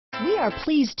We are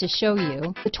pleased to show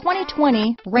you the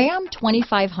 2020 Ram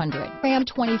 2500. Ram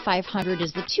 2500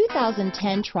 is the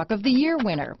 2010 Truck of the Year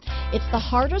winner. It's the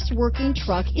hardest working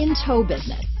truck in tow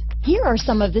business. Here are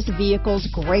some of this vehicle's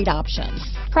great options: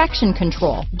 traction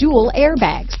control, dual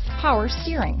airbags, power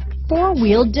steering,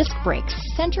 four-wheel disc brakes,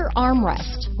 center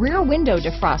armrest, rear window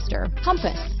defroster,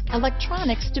 compass,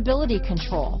 electronic stability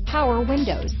control, power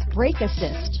windows, brake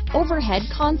assist, overhead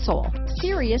console,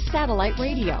 Sirius satellite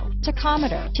radio,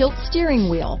 tachometer, tilt steering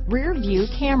wheel, rear view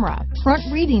camera, front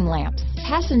reading lamps,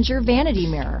 passenger vanity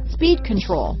mirror, speed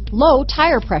control, low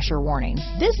tire pressure warning.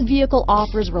 This vehicle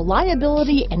offers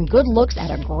reliability and good looks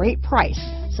at a great price.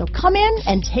 So come in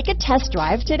and take a test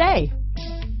drive today.